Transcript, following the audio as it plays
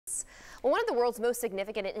Well, one of the world's most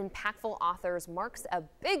significant and impactful authors marks a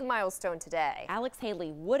big milestone today. Alex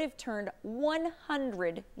Haley would have turned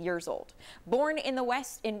 100 years old. Born in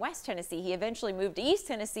West Tennessee, he eventually moved to East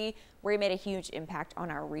Tennessee, where he made a huge impact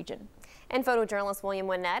on our region. And photojournalist William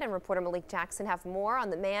Winnett and reporter Malik Jackson have more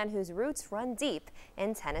on the man whose roots run deep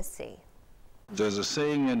in Tennessee. There's a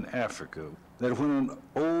saying in Africa that when an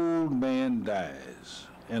old man dies,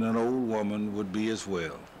 and an old woman would be as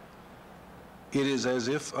well, it is as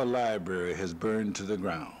if a library has burned to the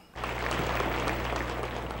ground.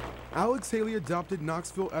 Alex Haley adopted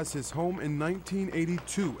Knoxville as his home in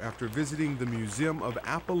 1982 after visiting the Museum of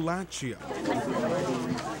Appalachia.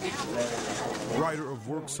 Writer of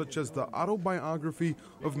works such as the autobiography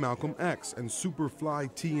of Malcolm X and Superfly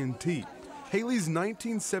TNT, Haley's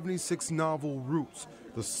 1976 novel Roots,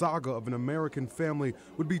 the saga of an American family,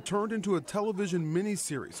 would be turned into a television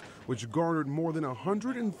miniseries, which garnered more than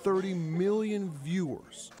 130 million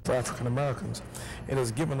viewers. For African Americans, it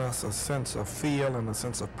has given us a sense of feel and a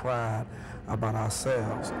sense of pride about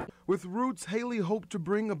ourselves. With Roots, Haley hoped to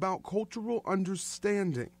bring about cultural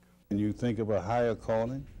understanding. And you think of a higher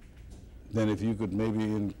calling, then if you could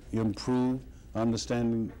maybe improve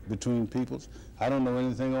understanding between peoples. I don't know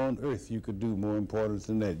anything on earth you could do more important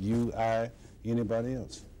than that. You, I, anybody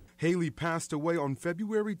else. Haley passed away on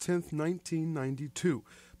February 10th, 1992,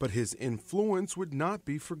 but his influence would not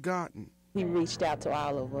be forgotten. He reached out to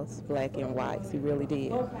all of us, black and whites. He really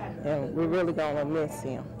did. And we're really going to miss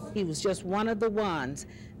him. He was just one of the ones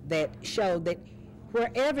that showed that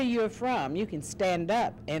wherever you're from, you can stand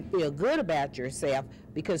up and feel good about yourself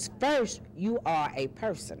because first, you are a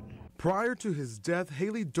person. Prior to his death,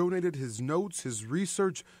 Haley donated his notes, his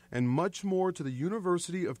research, and much more to the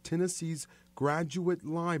University of Tennessee's Graduate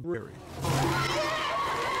Library.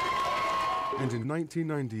 And in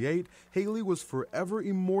 1998, Haley was forever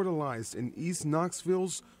immortalized in East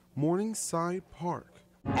Knoxville's Morningside Park.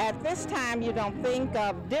 At this time, you don't think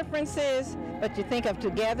of differences, but you think of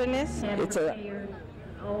togetherness. It's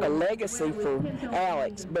a legacy for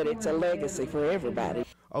Alex, but it's a legacy for everybody.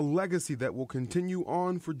 A legacy that will continue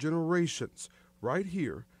on for generations, right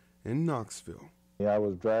here in Knoxville. I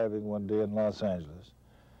was driving one day in Los Angeles,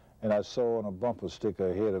 and I saw on a bumper sticker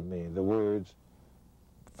ahead of me the words,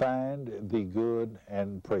 "Find the good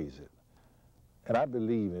and praise it." And I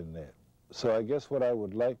believe in that. So I guess what I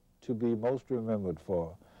would like to be most remembered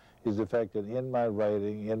for is the fact that in my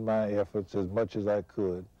writing, in my efforts, as much as I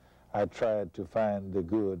could, I tried to find the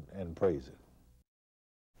good and praise it.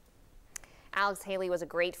 Alex Haley was a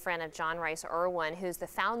great friend of John Rice Irwin, who's the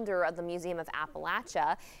founder of the Museum of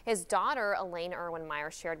Appalachia. His daughter, Elaine Irwin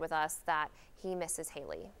Meyer, shared with us that he misses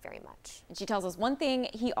Haley very much. And she tells us one thing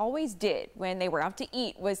he always did when they were out to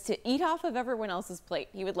eat was to eat off of everyone else's plate.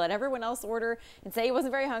 He would let everyone else order and say he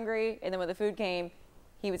wasn't very hungry, and then when the food came,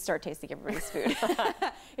 he would start tasting everybody's food.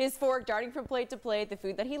 His fork darting from plate to plate, the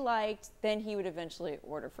food that he liked, then he would eventually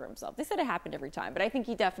order for himself. They said it happened every time, but I think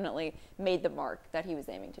he definitely made the mark that he was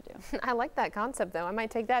aiming to do. I like that concept, though. I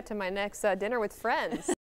might take that to my next dinner with friends.